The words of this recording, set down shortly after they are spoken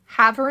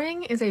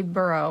Havering is a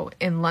borough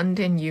in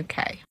London,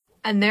 UK,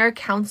 and their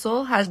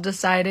council has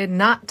decided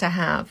not to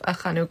have a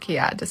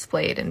Chanukiah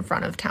displayed in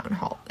front of Town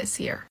Hall this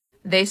year.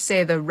 They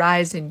say the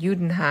rise in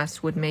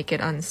Judenhass would make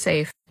it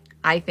unsafe.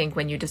 I think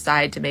when you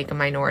decide to make a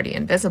minority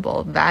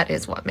invisible, that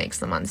is what makes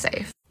them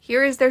unsafe.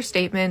 Here is their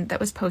statement that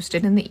was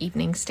posted in the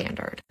Evening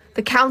Standard.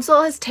 The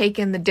council has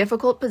taken the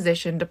difficult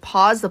position to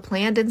pause the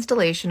planned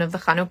installation of the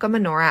Chanukah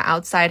menorah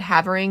outside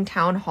Havering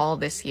Town Hall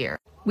this year.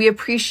 We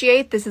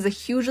appreciate this is a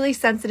hugely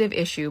sensitive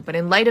issue, but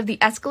in light of the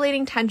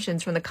escalating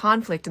tensions from the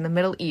conflict in the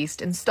Middle East,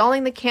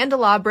 installing the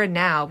candelabra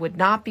now would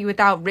not be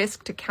without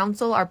risk to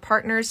council, our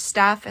partners,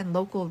 staff, and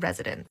local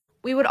residents.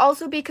 We would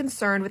also be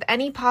concerned with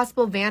any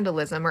possible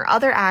vandalism or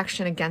other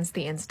action against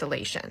the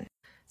installation.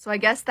 So I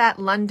guess that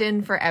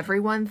London for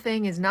everyone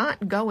thing is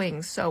not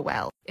going so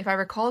well. If I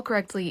recall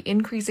correctly,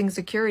 increasing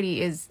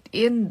security is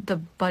in the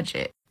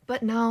budget.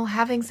 But no,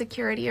 having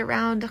security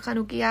around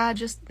Chanukiah,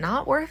 just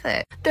not worth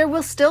it. There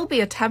will still be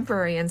a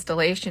temporary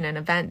installation and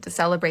event to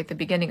celebrate the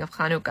beginning of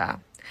Chanukah.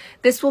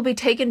 This will be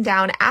taken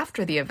down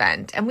after the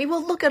event, and we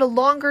will look at a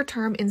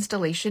longer-term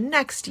installation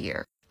next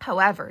year.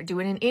 However, due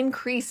to an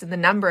increase in the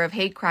number of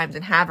hate crimes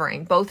in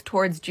Havering, both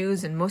towards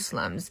Jews and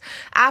Muslims,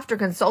 after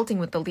consulting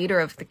with the leader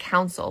of the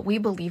council, we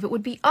believe it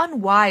would be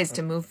unwise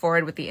to move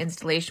forward with the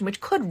installation,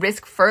 which could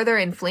risk further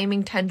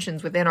inflaming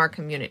tensions within our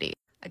community.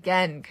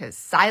 Again, because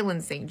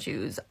silencing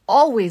Jews,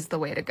 always the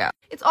way to go.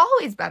 It's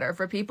always better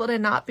for people to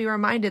not be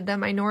reminded that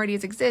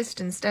minorities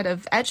exist instead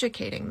of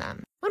educating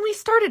them. When we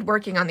started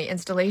working on the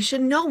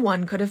installation, no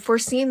one could have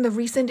foreseen the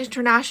recent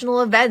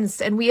international events,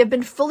 and we have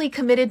been fully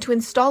committed to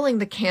installing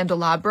the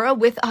candelabra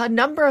with a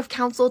number of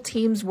council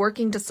teams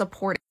working to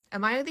support it.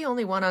 Am I the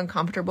only one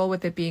uncomfortable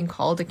with it being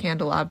called a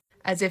candelabra,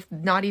 as if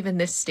not even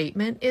this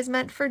statement is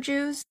meant for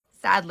Jews?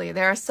 Sadly,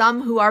 there are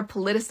some who are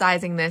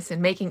politicizing this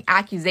and making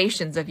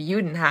accusations of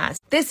Judenhass.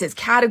 This is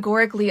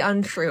categorically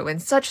untrue,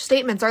 and such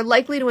statements are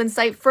likely to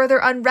incite further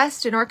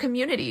unrest in our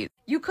communities.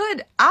 You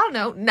could,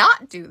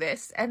 not do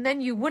this, and then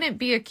you wouldn't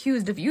be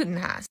accused of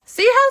Judenhass.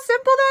 See how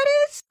simple that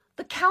is?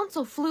 The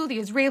council flew the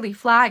Israeli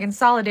flag in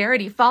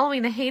solidarity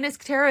following the heinous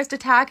terrorist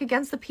attack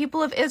against the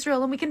people of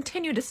Israel, and we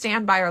continue to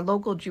stand by our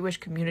local Jewish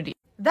community.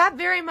 That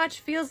very much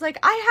feels like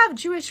I have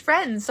Jewish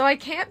friends, so I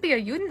can't be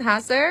a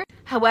Judenhasser.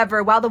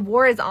 However, while the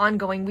war is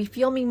ongoing, we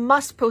feel we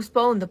must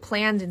postpone the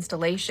planned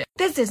installation.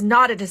 This is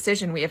not a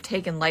decision we have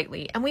taken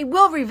lightly, and we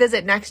will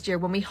revisit next year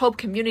when we hope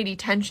community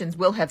tensions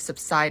will have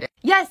subsided.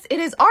 Yes, it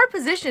is our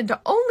position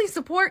to only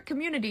support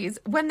communities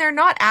when they're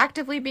not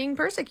actively being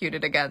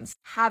persecuted against.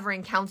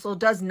 Havering Council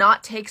does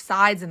not take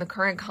sides in the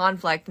current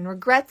conflict and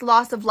regrets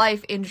loss of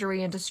life,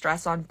 injury, and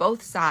distress on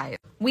both sides.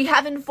 We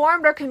have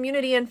informed our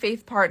community and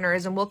faith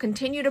partners and will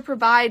continue to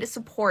provide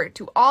support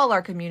to all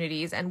our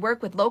communities and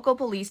work with local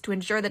police to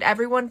ensure that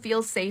everyone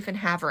feels safe in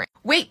Havering.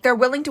 Wait, they're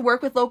willing to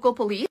work with local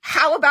police?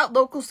 How about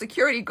local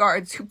security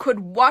guards who could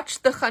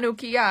watch the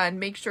Chanukiah and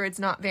make sure it's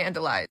not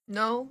vandalized?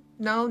 No,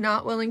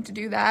 not willing to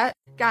do that.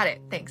 Got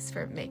it. Thanks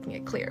for making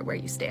it clear where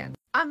you stand.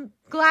 I'm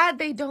glad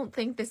they don't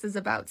think this is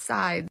about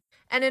sides.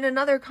 And in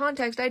another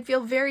context, I'd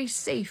feel very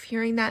safe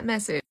hearing that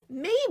message.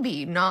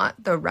 Maybe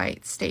not the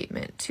right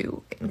statement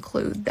to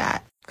include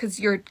that, because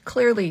you're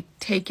clearly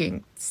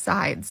taking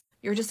sides.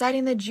 You're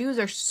deciding that Jews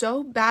are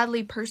so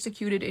badly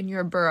persecuted in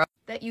your borough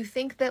that you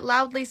think that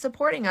loudly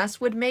supporting us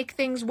would make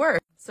things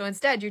worse. So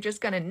instead, you're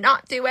just gonna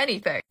not do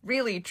anything.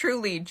 Really,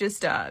 truly,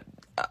 just a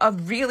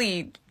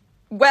really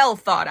well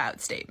thought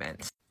out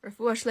statement.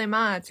 Refuah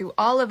Shlema to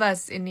all of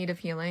us in need of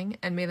healing,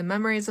 and may the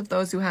memories of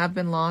those who have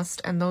been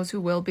lost and those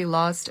who will be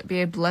lost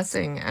be a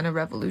blessing and a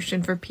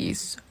revolution for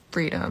peace,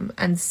 freedom,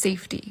 and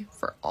safety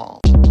for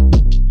all.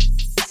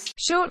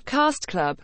 Shortcast Club